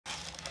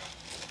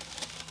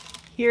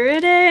Here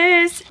it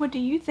is. What do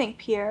you think,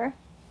 Pierre?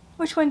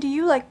 Which one do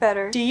you like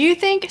better? Do you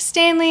think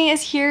Stanley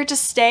is here to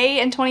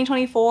stay in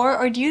 2024,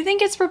 or do you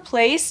think it's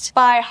replaced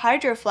by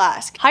Hydro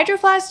Flask? Hydro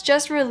Flask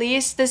just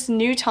released this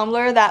new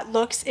tumbler that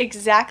looks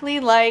exactly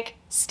like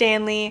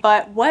Stanley,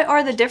 but what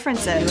are the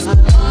differences?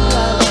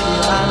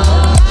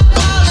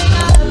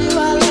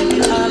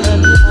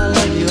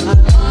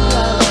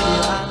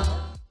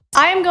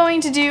 I am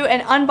going to do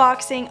an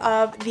unboxing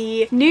of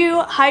the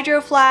new Hydro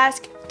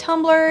Flask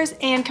tumblers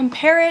and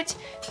compare it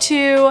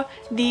to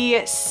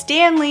the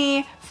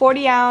Stanley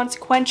 40oz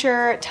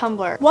quencher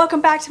tumbler.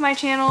 Welcome back to my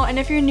channel, and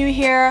if you're new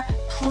here,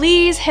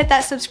 please hit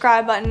that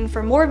subscribe button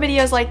for more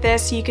videos like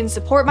this so you can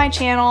support my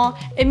channel.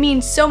 It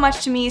means so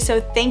much to me,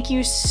 so thank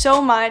you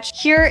so much.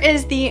 Here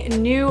is the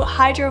new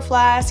Hydro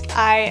Flask.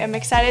 I am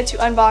excited to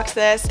unbox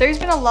this. There's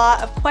been a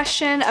lot of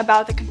question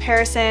about the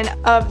comparison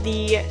of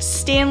the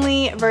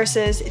Stanley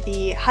versus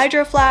the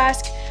Hydro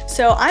Flask.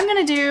 So I'm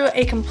gonna do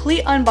a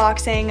complete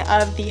unboxing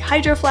of the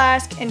Hydro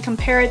Flask and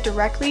compare it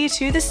directly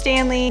to the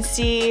Stanley and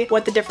see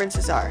what the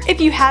differences are.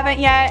 If you haven't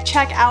yet,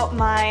 check out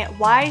my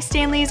Why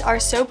Stanleys Are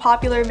So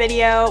Popular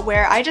video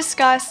where I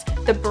discuss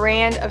the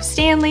brand of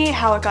Stanley,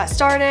 how it got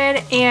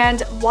started,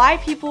 and why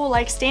people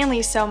like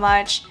Stanleys so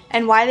much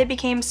and why they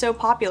became so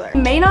popular. What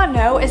you may not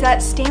know is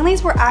that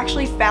Stanleys were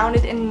actually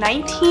founded in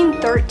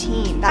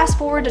 1913. Fast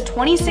forward to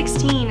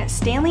 2016,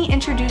 Stanley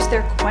introduced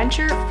their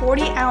Quencher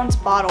 40-ounce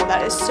bottle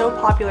that is so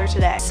popular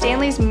today.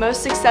 Stanley's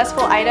most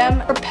successful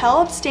item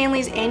propelled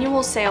Stanley's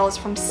annual sales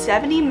from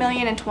 70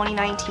 million in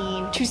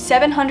 2019 to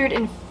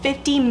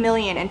 750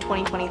 million in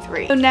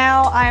 2023. So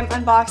now I'm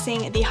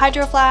unboxing the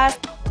Hydro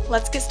Flask.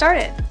 Let's get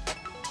started.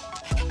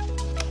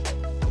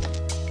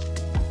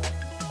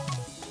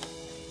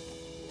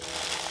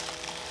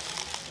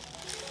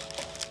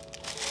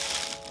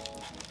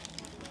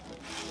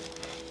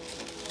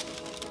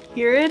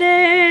 Here it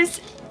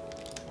is.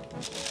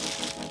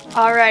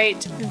 All right,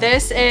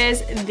 this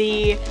is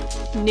the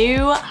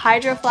new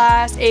Hydro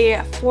Flask, a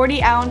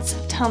 40-ounce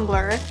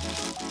tumbler.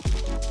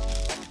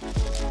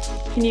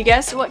 Can you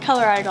guess what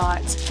color I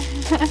got?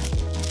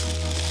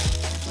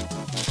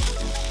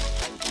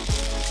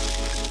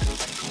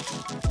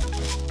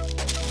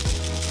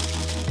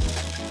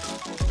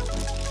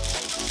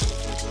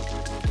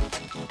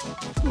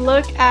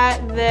 Look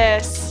at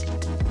this.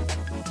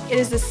 It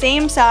is the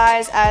same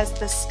size as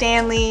the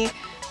Stanley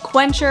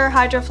Quencher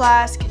Hydro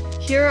Flask.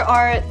 Here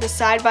are the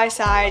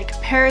side-by-side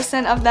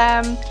comparison of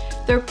them.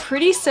 They're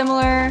pretty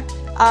similar.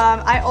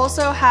 I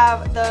also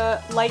have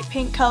the light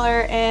pink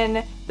color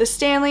in the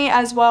Stanley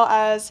as well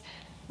as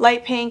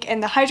light pink in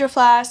the Hydro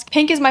Flask.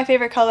 Pink is my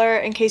favorite color,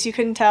 in case you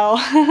couldn't tell.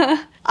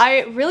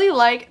 I really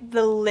like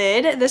the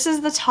lid. This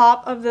is the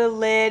top of the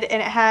lid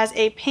and it has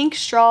a pink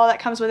straw that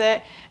comes with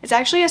it. It's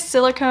actually a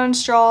silicone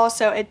straw,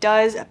 so it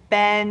does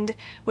bend,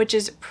 which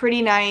is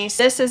pretty nice.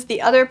 This is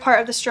the other part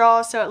of the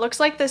straw, so it looks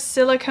like the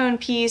silicone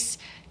piece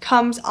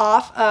comes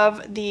off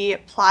of the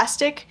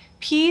plastic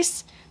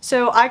piece.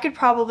 So I could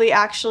probably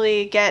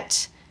actually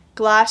get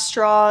glass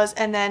straws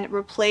and then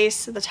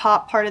replace the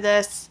top part of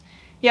this.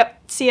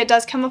 Yep, see, it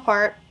does come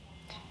apart.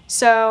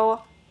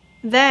 So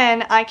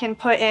then I can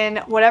put in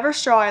whatever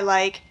straw I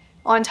like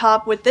on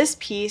top with this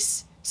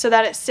piece so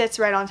that it sits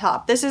right on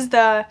top. This is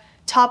the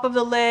top of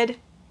the lid,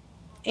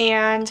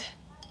 and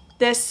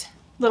this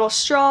little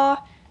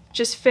straw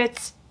just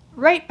fits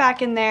right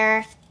back in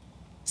there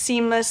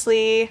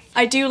seamlessly.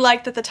 I do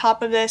like that the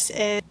top of this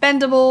is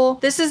bendable.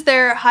 This is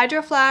their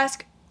Hydro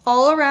Flask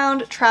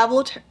all-around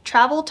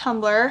travel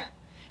tumbler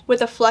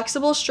with a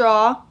flexible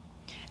straw.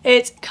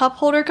 It's cup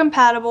holder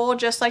compatible,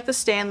 just like the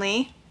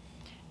Stanley,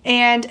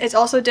 and it's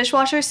also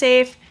dishwasher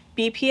safe,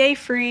 BPA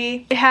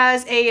free. It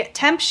has a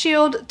temp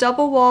shield,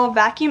 double wall,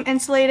 vacuum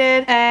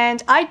insulated,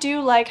 and I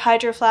do like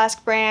Hydro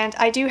Flask brand.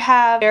 I do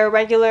have their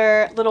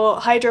regular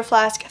little Hydro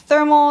Flask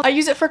thermal. I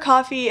use it for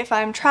coffee if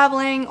I'm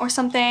traveling or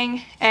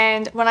something,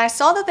 and when I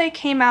saw that they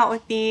came out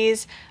with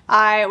these,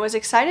 I was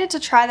excited to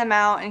try them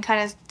out and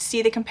kind of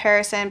see the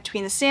comparison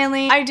between the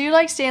Stanley. I do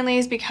like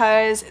Stanleys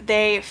because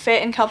they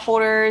fit in cup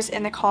holders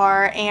in the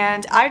car,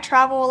 and I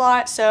travel a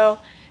lot, so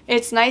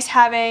it's nice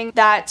having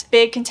that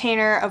big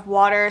container of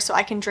water so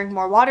I can drink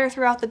more water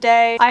throughout the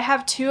day. I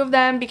have two of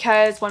them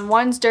because when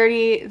one's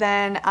dirty,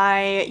 then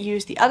I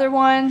use the other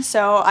one.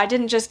 So I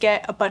didn't just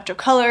get a bunch of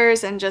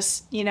colors and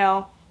just, you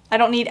know, I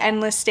don't need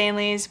endless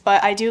Stanleys,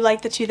 but I do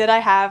like the two that I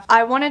have.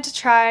 I wanted to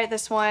try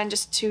this one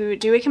just to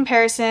do a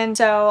comparison,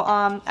 so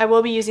I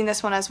will be using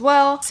this one as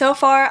well. So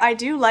far, I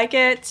do like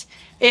it.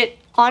 It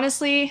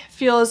honestly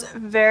feels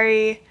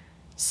very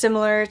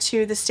similar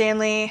to the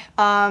Stanley.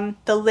 The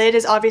lid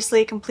is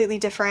obviously completely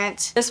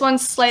different. This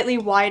one's slightly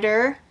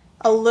wider,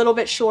 a little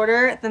bit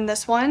shorter than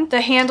this one.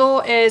 The handle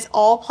is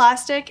all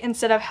plastic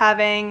instead of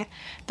having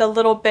the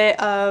little bit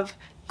of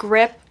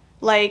grip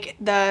like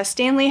the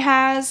Stanley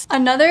has.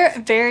 Another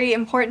very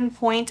important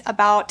point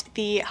about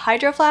the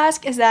Hydro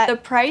Flask is that the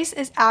price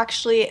is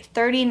actually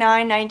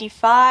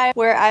 $39.95,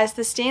 whereas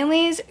the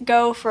Stanleys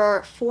go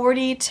for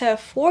 $40 to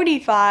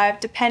 $45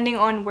 depending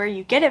on where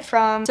you get it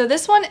from. So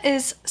this one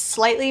is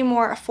slightly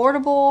more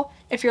affordable.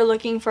 If you're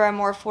looking for a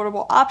more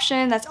affordable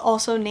option that's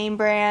also name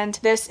brand,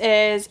 this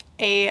is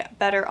a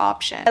better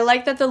option. I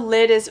like that the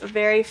lid is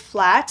very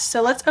flat,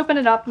 so let's open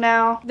it up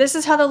now. This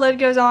is how the lid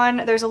goes on.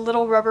 There's a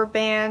little rubber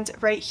band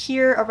right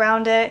here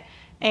around it,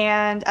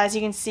 and as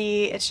you can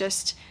see, it's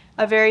just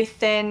a very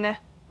thin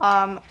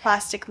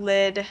plastic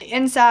lid.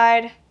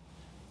 Inside,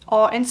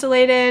 all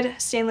insulated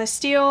stainless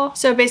steel.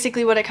 So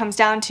basically what it comes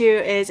down to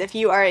is if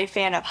you are a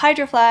fan of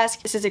Hydro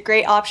Flask, this is a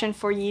great option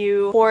for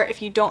you. Or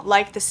if you don't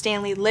like the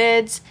Stanley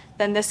lids,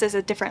 then this is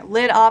a different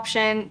lid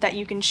option that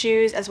you can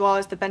choose, as well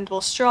as the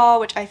bendable straw,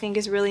 which I think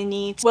is really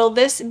neat. Will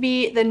this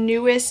be the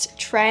newest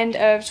trend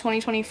of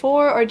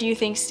 2024, or do you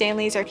think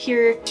Stanleys are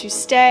here to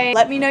stay?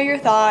 Let me know your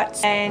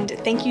thoughts, and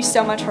thank you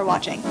so much for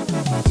watching.